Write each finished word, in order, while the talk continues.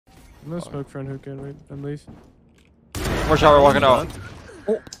I'm gonna smoke front hook and wait and leave. More shower walking out.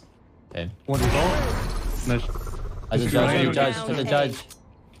 Oh. Okay. One result. Nice. I just judge to the judge.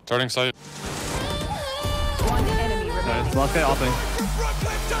 Starting sight. One enemy remaining. Nice. Last guy offing.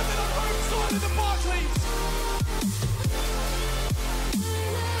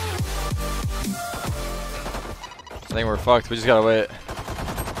 I think we're fucked. We just gotta wait.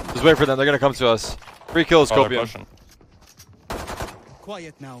 Just wait for them. They're gonna come to us. 3 kills, Copium.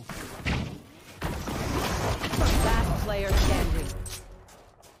 Quiet now. Last player standing.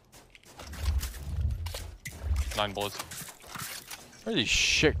 9 bullets. What are these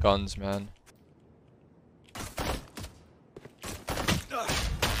shit guns, man?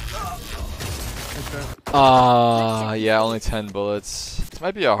 Yeah, only 10 bullets. This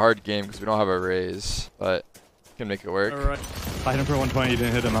might be a hard game because we don't have a raise, but we can make it work. Alright. I hit him for 120, you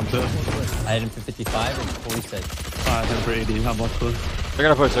didn't hit him, I'm still. I hit him for 55 and 46. I hit him for 80, I'm much close. They're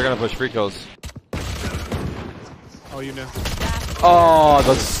gonna push. 3 kills. Oh, you know. Oh,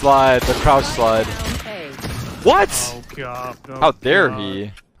 the slide, the crouch slide. What? Oh god. Oh, How dare god.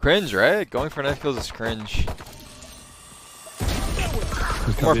 he? Cringe, right? Going for knife kills is cringe.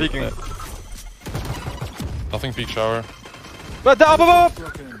 More peeking. Nothing peak shower. But down, up.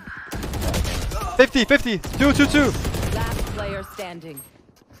 50. 2. Last player standing.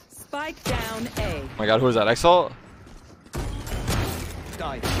 Spike down A. Oh my god, who is that? Exalt?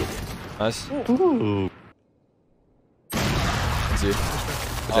 Die. Nice. Ooh. Let's see.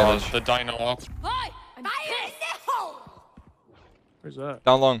 Good damage. The dino up. Where's that?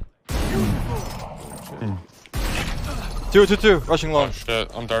 Down long. 2. Rushing long. Oh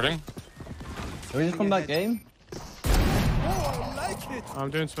shit, I'm darting. Can we just come back game? I'm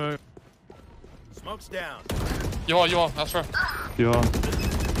doing smoke. Smoke's down. You all, that's right. You are.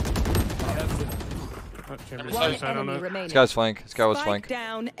 Oh, chamber One side, I don't enemy know. remaining. This guy's flank. This guy was Spike flank.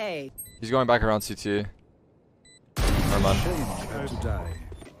 down A. He's going back around CT. Never mind.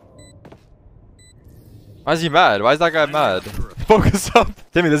 Why is he mad? Why is that guy mad? Focus up.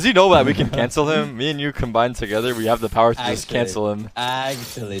 Timmy, does he know that we can cancel him? Me and you combined together, we have the power to just cancel him.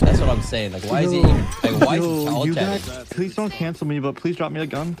 Actually, that's what I'm saying. Like, why is he even, like, why is he all you chatting? guys, please don't cancel me, but please drop me a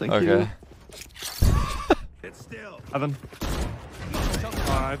gun. Thank you. Okay. It's still. Evan.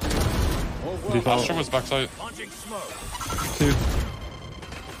 Astro was backside. Launching smoke. 2.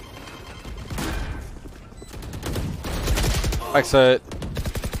 Exit.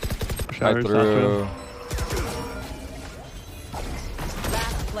 Right Showers, through.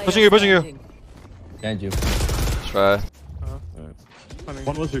 Last player Pushing you. standing. Can't you? Try. Funny.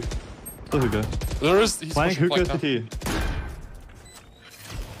 One was hook. Still hookah. There is. He's Flank pushing hookah flank CT.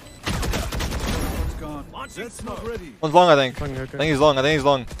 One's gone. Launching smoke. Ready. One's long, I think. Funny, okay. I think he's long.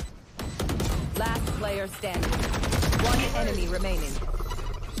 Last player standing. One enemy remaining.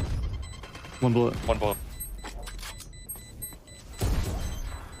 One bullet. One bullet.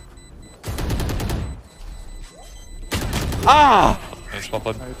 Ah! Nice, well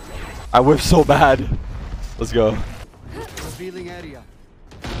played. I whipped so bad. Let's go. Revealing area.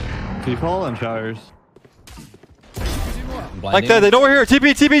 Default and showers. Like that, they know we're here.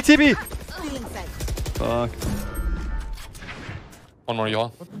 TP. Fuck. One more,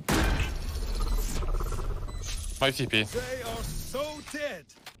 y'all. My TP. They are so dead.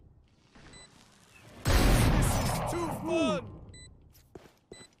 This is too fun.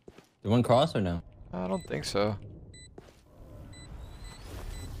 You want cross or no? I don't think so.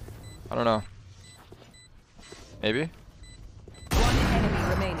 I don't know. Maybe? One enemy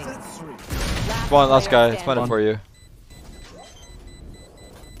remaining. Come on, last guy. It's player meant for you.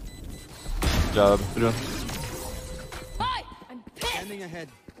 Good job. Good job. Standing ahead.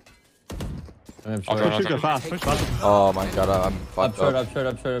 I'm I'll short. go, Push hookah fast. Push fast. Oh my god, I'm Up fucked short, up. up short,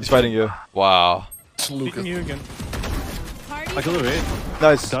 up short. He's fighting you. Wow. Peeking you again. I killed it, right?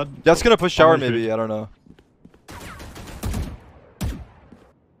 Nice. Dud. That's gonna push shower Only shoot. maybe. I don't know.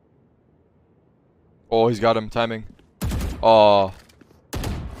 Oh, he's got him. Timing. Oh.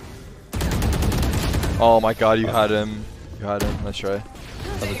 Oh my god, you had him. You had him. Let's try.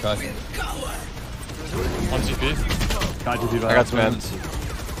 Double truck. One TP. God, you do that. I got some hands.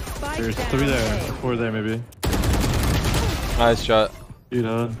 Spike There's down 3 there. A. 4 there, maybe. Nice shot. You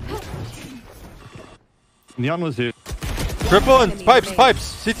know. Neon was here. Triple and pipes.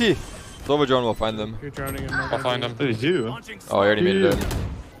 CT. Silver drone will find them. You're drowning in I'll find him. There's you. Launching Oh, I already made it in. Dude.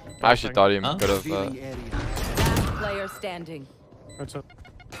 I actually thought he Huh? could have. revealing area. Last player standing. What's up?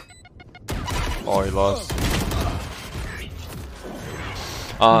 Oh, he lost.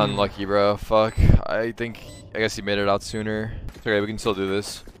 Unlucky, bro. Fuck. I guess he made it out sooner. It's okay, we can still do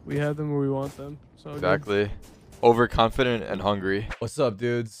this. We have them where we want them. So Exactly. overconfident and hungry. What's up,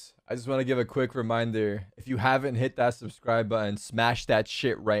 dudes? I just want to give a quick reminder. If you haven't hit that subscribe button, smash that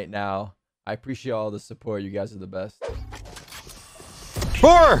shit right now. I appreciate all the support. You guys are the best.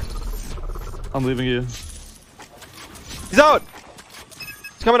 4! I'm leaving you. He's out!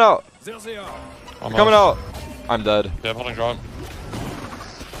 He's coming out! I'm Coming out! I'm dead. Yeah, I'm holding drop.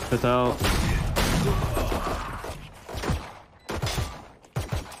 It's out.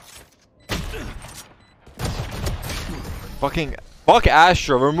 Fuck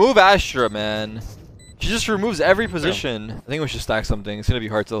Astra. Remove Astra, man. She just removes every position. I think we should stack something. It's gonna be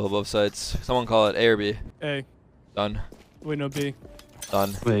hard to hold both sides. Someone call it A or B. A. Done. Wait, no, B.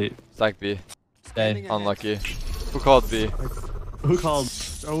 Done. Wait. Stack B. Stay. Unlucky. Who called B? Who called?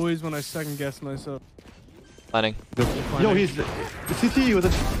 It's always when I second guess myself. Planning. Yo, he's CC with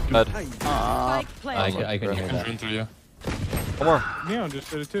a. Dead. Spike planted. I can hear I'm that. shooting through you. One more. Neon just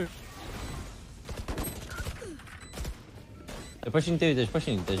did it too. They're pushing through. They're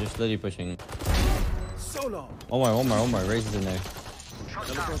pushing. They're just literally pushing. Solo. One more. Raises in there.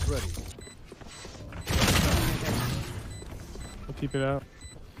 Teleport ready. We'll keep it out.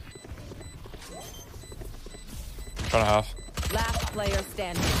 Trying to half. Last player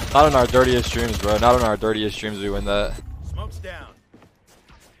standing. Not on our dirtiest streams, bro. Not on our dirtiest streams we win that. Smoke's down.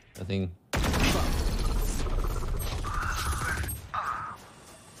 I think.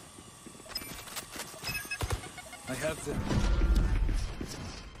 I have them.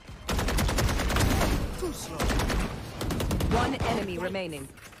 Too slow. One enemy remaining.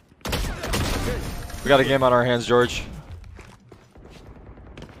 We got a game on our hands, George.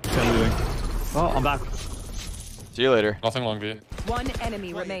 I'm leaving. Oh, I'm back. See you later. Nothing long B. One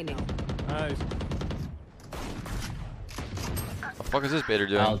enemy remaining. Nice. What the fuck is this baiter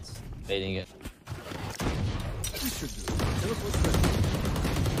doing? Out. Baiting it.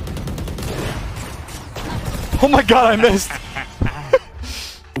 Oh my god, I missed!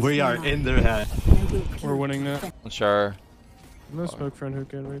 We are in their head. We're winning now. One shower. No smoke front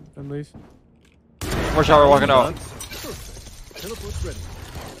hook in, right? At least. More shower walking out. Teleport ready.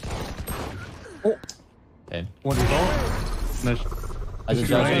 Okay. One result. Nice. As a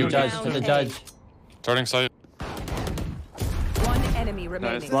judge. To the judge. Starting site. One enemy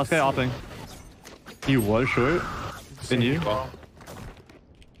remaining. Nice. Last guy opping. He was short. Then you. I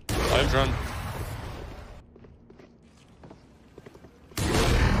have drone.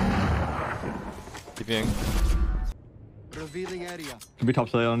 Keeping. Revealing area. Could be top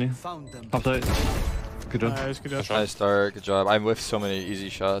side on you. Found them. Top side. Good job. Nice, good job. Nice start. Good job. I whiffed so many easy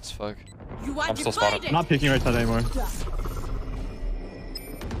shots. Fuck. I'm still spotted. I'm not peeking right side anymore.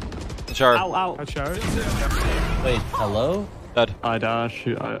 Shower. Ow, ow. Hot shower. Wait. Hello? Dead. I dash.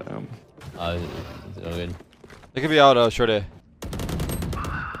 It's all good. They could be out short A.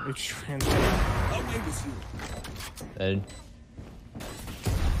 H trans. Dead.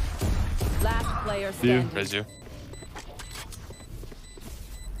 Last player standing. Raise you.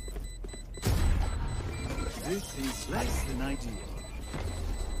 This is less than ideal.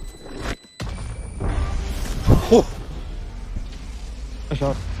 A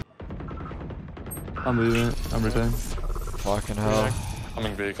shot. I'm leaving it. I'm returning. Fucking hell.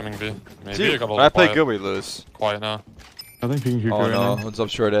 Coming B. Maybe See, a couple. when I play quiet. good, we lose. Quiet now. I think peeking creeper Oh right no. now. What's up,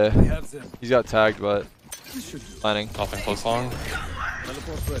 short A? I have them. He's got tagged, but This should do. planning. Nothing close long.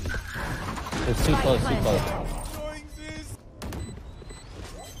 Teleport ready. It's too close. Too close.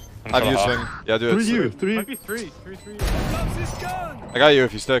 I'm Have trying you to swing? half. Yeah, do it. Three you. Three. Might be three. Three. I got you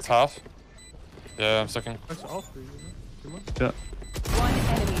if you stick. It's half. Yeah, I'm sticking. That's all three. Isn't it? Yeah. One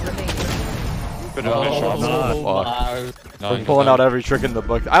enemy remaining. Good Oh, nice shots. Fuck. No, We're you pulling can- out every trick in the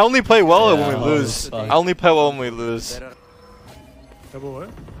book. I only play well Yeah, when we lose. fuck. I only play well when we lose. Double what?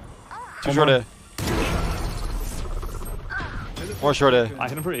 Two short A. More short A. I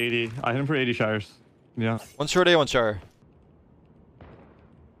hit him for 80. I hit him for 80 showers. Yeah. One short A, one shower.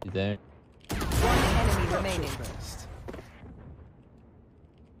 You there? One enemy remaining.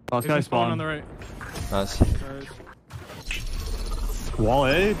 Last He's guy on spawn. the right. Nice. Nice. Wall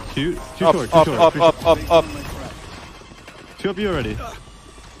A. Two Up, short. Two up, short. up, Three up, up, up. Two up you already.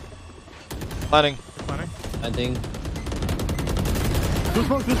 Planning. Planning. I think. Two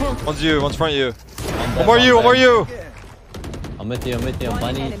smoke. One's you, one's front you. I'm One more you, one more you. I'm with you. I'm One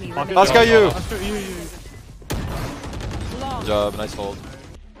funny. enemy remaining. Last guy you. Let's go. You. Good job, nice hold.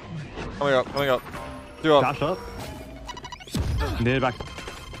 Coming up. Two up. Dash up. Need it back.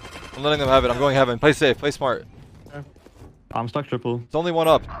 I'm letting them have it. I'm going heaven. Play safe, play smart. I'm stuck triple. It's only one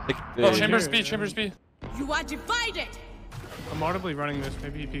up. Oh, Chambers B. Chambers B. You are divided. I'm audibly running this.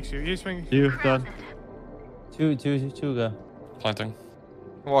 Maybe he peeks you. You swing. You done. Two go. Planting.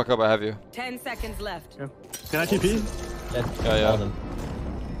 Walk up, I have you. 10 seconds left. Yeah. Can I TP? Yeah. Hold him.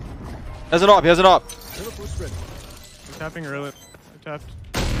 He has an op, he has an op. Teleport's ready. I'm tapping early. I tapped.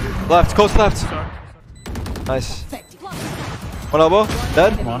 Left, close left. Suck. Nice. One elbow,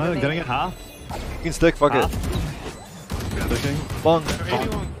 dead. I'm on it, getting it half. You can stick, fuck it. Sticking. Long.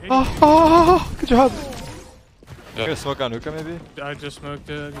 81. Oh, good job. Yeah. Gonna smoke on hookah maybe? I just smoked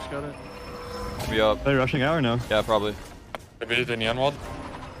it. I just got it. Be up. Are they rushing out or no? Yeah, probably. Maybe the neon wall.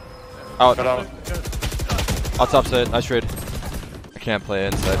 Out. Cut out. I'll top side. Nice trade. I can't play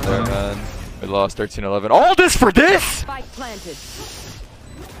inside there, man. We lost 13-11. All this for this? Spike planted.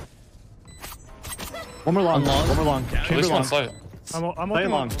 One more long. One more long. At Chamber least one long. site. I'm Play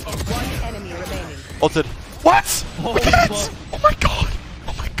looking long. One enemy remaining. Ulted. What? Oh, Look at it! Oh my god!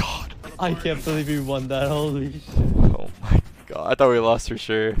 Oh my god! I can't believe we won that. Holy shit. Oh my god! I thought we lost for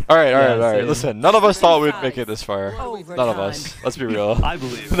sure. All right. same. Listen, none of us thought we'd make it this far. Overtime. None of us. Let's be real. I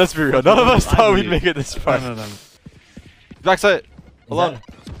believe. Let's be real. None of us I thought we'd believe. make it this far. No. Backside. Alone.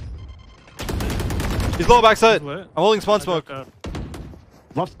 He's low backside. Lit. I'm holding spawn I smoke. dropped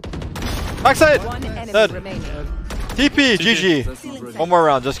Left. Backside. One enemy Dead. remaining. TP. GG. That's not ready. One more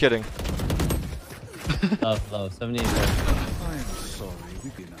round. Just kidding. Low. 78. I am sorry.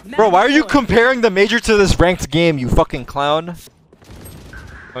 We've been out. Bro, why are you comparing the major to this ranked game, you fucking clown?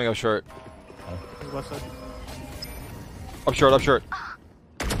 Coming up short. it. Left side. Up short.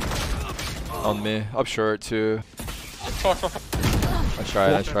 On me. Up short too. I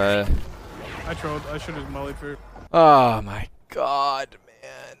try. I trolled. I should have mollied for. Oh my god,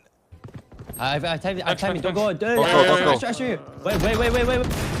 man. I time it. Don't go. Don't go. Wait.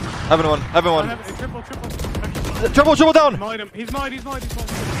 Having one. I have a triple. Triple down. Mollied him. He's mollied.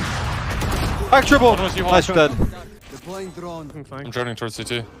 Back triple. What was you Nice, dead. Deploying drone. I'm fine. I'm droning towards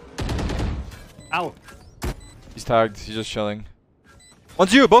CT. Out. He's tagged. He's just chilling.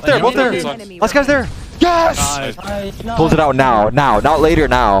 One's you. Both there. Wait, Both there. wait, Enemy Last guy's there. Yes. Nice. Close it out now. Not later.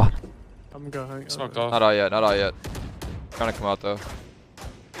 Now. I'm going. Smoked off. Not out yet. Trying to come out though.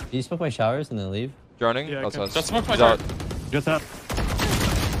 Do you smoke my showers and then leave? Drowning. Yeah, I That's can. us. Just smoke my He's out. dart. Just out.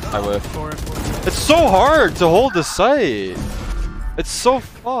 I whiff. Four. It's so hard to hold the site. It's so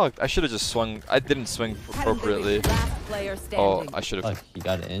fucked. I should have just swung. I didn't swing appropriately. Last player Oh, standing. I should have. Fuck, you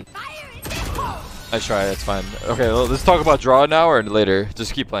got it in. Nice try. It's fine. Okay, well, let's talk about draw now or later.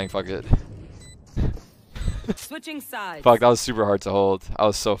 Just keep playing. Fuck it. Switching sides. Fuck, that was super hard to hold. I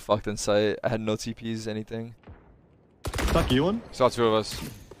was so fucked in sight. I had no TPs, anything. Stuck you one. Saw two of us.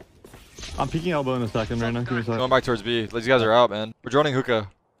 I'm peeking elbow in a second right now. Give me a sec. Going back towards B. These guys are out, man. We're joining hookah.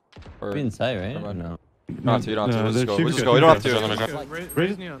 Or, We inside, right? Never mind. No. you don't have to. You don't have to. Let's there's just go. two Let's just hookah, go. You don't have two to. hookah.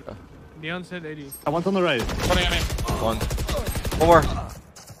 Raise neon. Neon said 80. One's on the right. 20 on me. One more.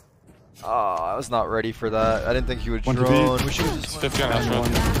 Oh, I was not ready for that. I didn't think he would One to drone. B. We should have It's just. 50 on One.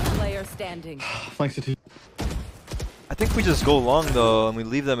 Ashra. Last player standing. Flank CT. I think we just go long though, and we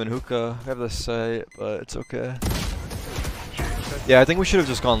leave them in hookah. We have the site, but it's okay. Yeah, I think we should have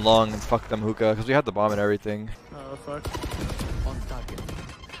just gone long and fucked them hookah because we had the bomb and everything. Oh fuck.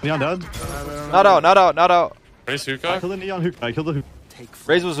 Neon dead. Not out. Raise I hookah. killed the neon hook. I killed the hook.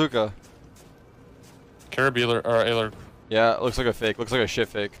 Raze was hookah. Carib or Ailer. Yeah, it looks like a fake. Looks like a shit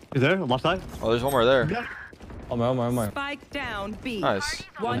fake. Is there? On left side? Oh, there's one more there. Yeah. One more. Spike down B. Nice.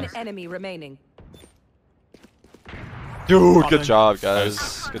 One enemy remaining. Dude, good job,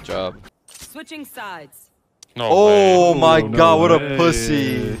 guys. Good job. Switching sides. No Oh way. my no god, what a way.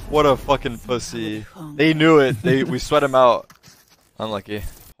 pussy. What a fucking pussy. They knew it. We sweat him out. Unlucky.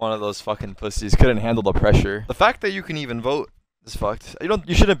 One of those fucking pussies couldn't handle the pressure. The fact that you can even vote is fucked.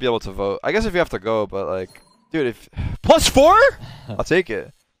 You shouldn't be able to vote. I guess if you have to go, but like, dude, if +4? I'll take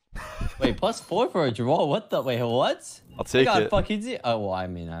it. Wait, +4 for a draw? What the? Wait, what? I'll take I got it. fucking zero. Oh, well, I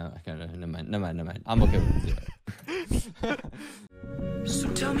mean, never mind. I'm okay with zero. So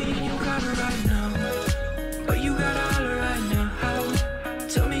tell me you got it right now, but you got all right now.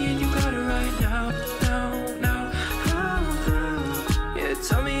 Tell me you got it right now, now. Yeah,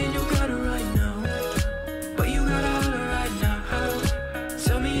 tell me you got